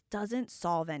this doesn't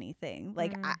solve anything.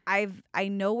 Like I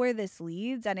know where this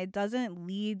leads and it doesn't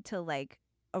lead to like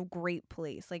a great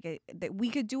place. Like that we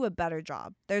could do a better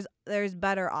job. There's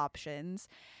better options.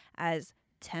 As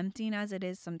tempting as it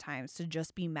is sometimes to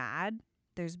just be mad,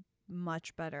 there's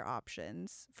much better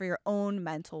options for your own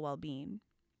mental well-being.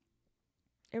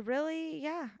 It really,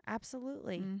 yeah,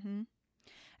 absolutely. Mm-hmm.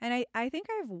 And I think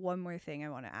I have one more thing I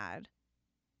want to add.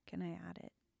 Can I add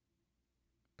it?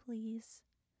 Please.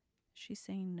 She's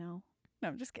saying no. No,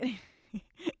 I'm just kidding.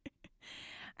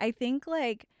 I think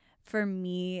like for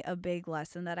me, a big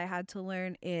lesson that I had to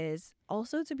learn is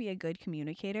also to be a good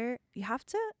communicator, you have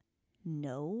to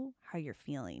know how you're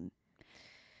feeling.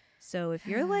 So if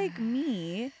you're like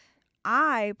me,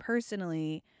 I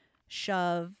personally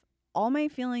shove all my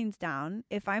feelings down.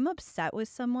 If I'm upset with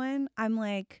someone, I'm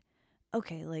like,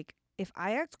 okay, like if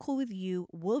I act cool with you,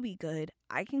 we'll be good.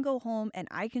 I can go home and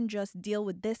I can just deal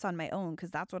with this on my own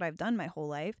because that's what I've done my whole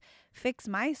life, fix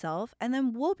myself, and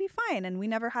then we'll be fine. And we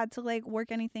never had to like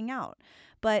work anything out.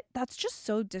 But that's just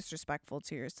so disrespectful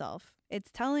to yourself.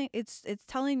 It's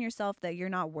telling yourself that you're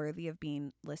not worthy of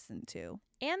being listened to.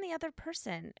 And the other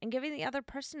person, and giving the other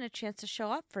person a chance to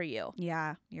show up for you.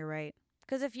 Yeah, you're right.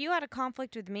 Because if you had a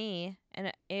conflict with me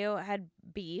and you had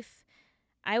beef,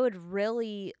 I would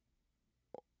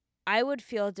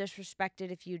feel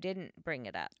disrespected if you didn't bring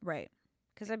it up. Right.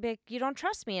 Because I'd be like, you don't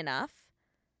trust me enough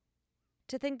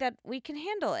to think that we can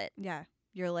handle it. Yeah.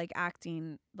 You're like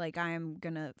acting like I'm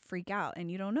going to freak out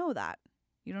and you don't know that.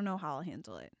 You don't know how I'll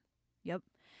handle it. Yep.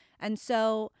 And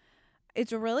so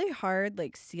it's a really hard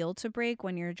like seal to break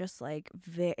when you're just like,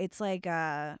 it's like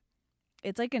an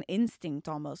instinct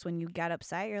almost. When you get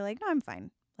upset, you're like, no, I'm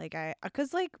fine. Like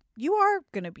because like you are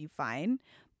going to be fine,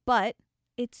 but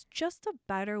it's just a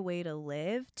better way to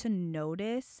live, to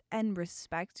notice and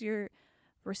respect your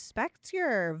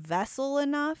vessel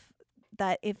enough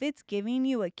that if it's giving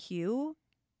you a cue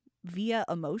via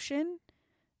emotion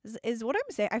is what I'm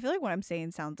saying. I feel like what I'm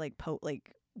saying sounds like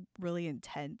like really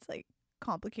intense, like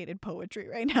complicated poetry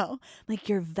right now. Like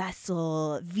your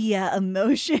vessel via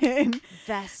emotion.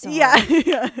 Vessel.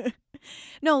 Yeah.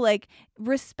 No, like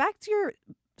respect your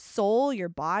soul, your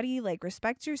body, like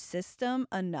respect your system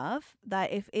enough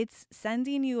that if it's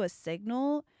sending you a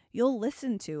signal, you'll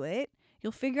listen to it.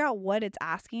 You'll figure out what it's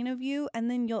asking of you, and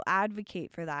then you'll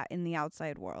advocate for that in the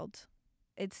outside world.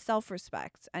 It's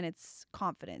self-respect and it's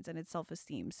confidence and it's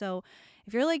self-esteem. So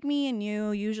if you're like me and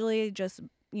you usually just,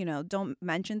 don't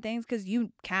mention things because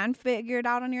you can figure it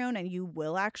out on your own and you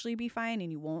will actually be fine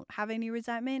and you won't have any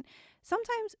resentment.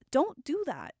 Sometimes don't do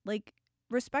that. Like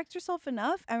respect yourself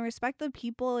enough and respect the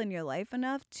people in your life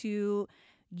enough to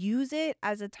use it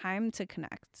as a time to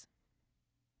connect.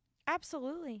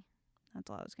 Absolutely. That's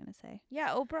all I was going to say. Yeah,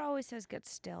 Oprah always says get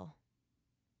still.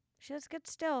 She says get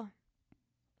still.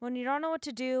 When you don't know what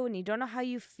to do, when you don't know how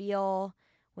you feel,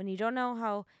 when you don't know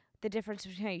how the difference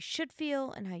between how you should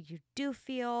feel and how you do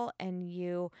feel, and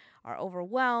you are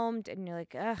overwhelmed and you're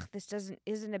like, ugh, this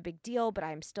isn't a big deal, but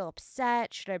I'm still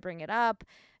upset. Should I bring it up?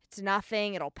 It's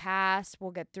nothing. It'll pass.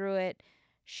 We'll get through it.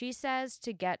 She says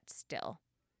to get still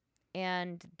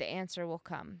and the answer will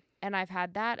come. And I've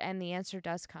had that and the answer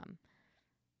does come.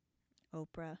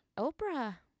 Oprah.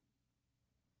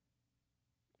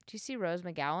 Do you see Rose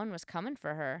McGowan was coming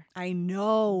for her? I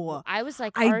know. I was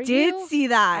like, I did see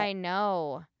that. I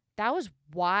know. That was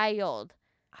wild.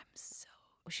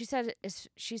 She said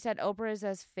Oprah is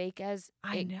as fake as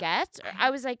it gets. I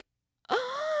was like,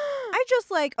 I just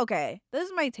like, okay, this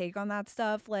is my take on that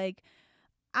stuff. Like,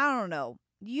 I don't know.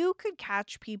 You could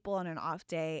catch people on an off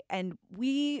day, and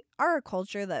we are a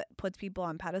culture that puts people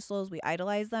on pedestals. We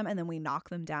idolize them and then we knock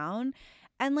them down.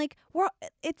 And like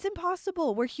it's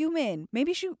impossible. We're human.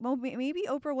 Maybe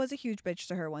Oprah was a huge bitch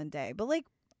to her one day, but like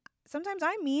sometimes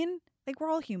I'm mean. Like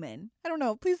we're all human. I don't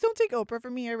know. Please don't take Oprah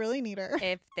from me. I really need her.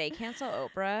 If they cancel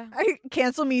Oprah,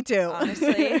 cancel me too.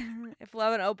 Honestly, if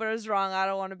Love and Oprah is wrong, I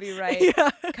don't want to be right. Yeah.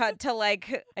 Cut to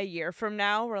like a year from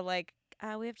now, we're like,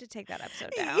 we have to take that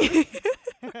episode down.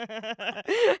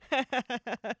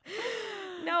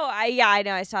 No, I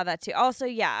know. I saw that too. Also,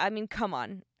 yeah, I mean, come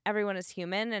on. Everyone is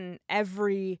human and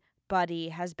everybody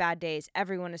has bad days.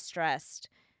 Everyone is stressed.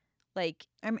 Like,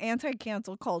 I'm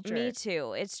anti-cancel culture. Me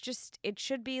too. It's just, it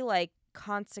should be like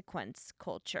consequence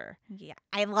culture. Yeah,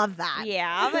 I love that. Yeah,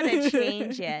 I'm going to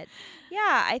change it.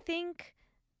 Yeah, I think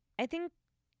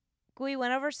we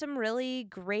went over some really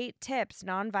great tips.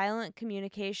 Nonviolent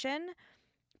communication.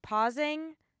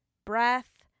 pausing, breath,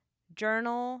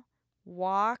 journal,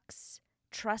 walks,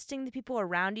 trusting the people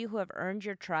around you who have earned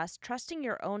your trust, trusting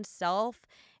your own self,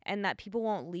 and that people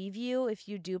won't leave you if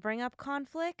you do bring up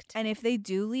conflict. And if they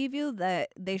do leave you, that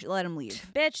they should let them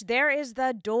leave. Bitch, there is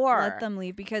the door. Let them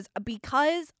leave because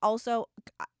also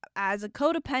as a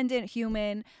codependent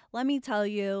human, let me tell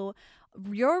you,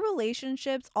 your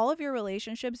relationships, all of your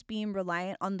relationships being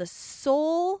reliant on the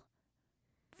sole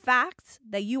fact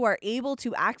that you are able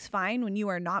to act fine when you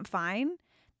are not fine,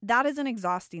 that is an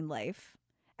exhausting life.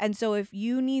 And so if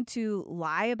you need to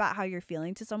lie about how you're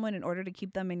feeling to someone in order to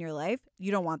keep them in your life,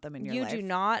 you don't want them in your life. You do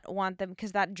not want them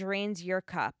because that drains your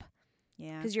cup.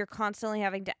 Yeah. Because you're constantly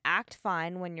having to act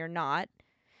fine when you're not.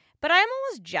 But I'm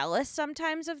almost jealous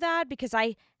sometimes of that because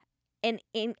I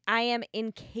am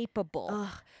incapable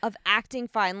of acting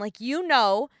fine. Like,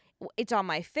 it's on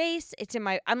my face. It's in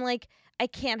my. I'm like, I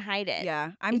can't hide it.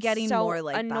 Yeah, I'm It's getting so more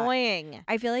like annoying. that.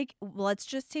 I feel like let's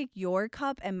just take your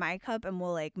cup and my cup and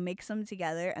we'll like mix them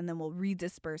together and then we'll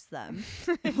redisperse them.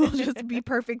 We'll just be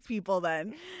perfect people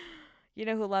then. You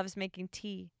know who loves making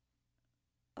tea?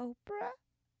 Oprah.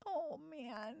 Oh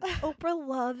man, Oprah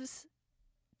loves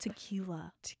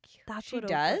tequila. That's She what Oprah,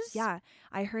 does? Yeah,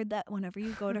 I heard that whenever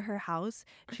you go to her house,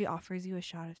 she offers you a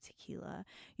shot of tequila.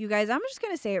 You guys, I'm just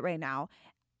gonna say it right now.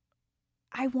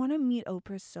 I want to meet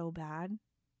Oprah so bad.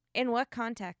 In what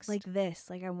context? Like this.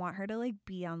 Like I want her to like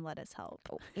be on Let Us Help.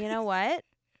 You know what?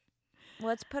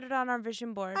 Let's put it on our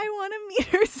vision board. I want to meet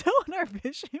her so on our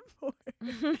vision board.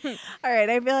 All right,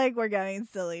 I feel like we're getting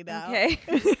silly now. Okay.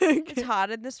 It's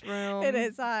hot in this room. It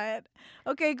is hot.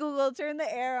 Okay, Google, turn the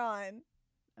air on.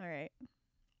 All right.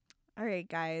 All right,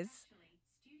 guys.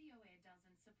 Studio Air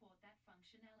doesn't support that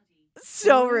functionality.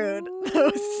 So rude.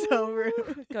 That was so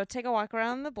rude. Go take a walk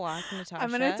around the block, Natasha. I'm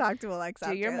going to talk to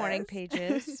Alexa. Do your after morning this.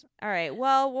 pages. All right.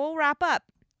 Well, we'll wrap up.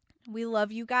 We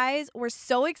love you guys. We're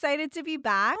so excited to be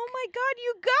back. Oh my God,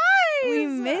 you guys! We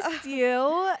missed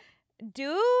you.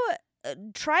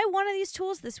 Try one of these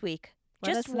tools this week.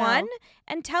 Let Just us one, know.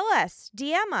 and tell us.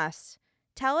 DM us.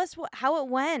 Tell us how it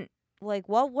went. Like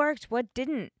what worked, what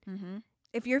didn't. Mm-hmm.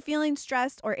 If you're feeling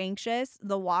stressed or anxious,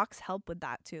 the walks help with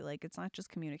that too. Like it's not just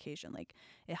communication. Like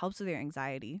it helps with your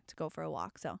anxiety to go for a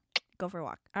walk. So go for a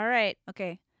walk. All right.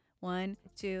 Okay. 1,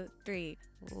 2, 3.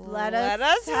 Let us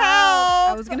us help. help.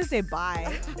 I was going to say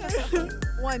bye.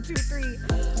 1, 2, 3.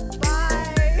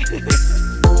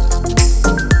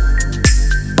 Bye.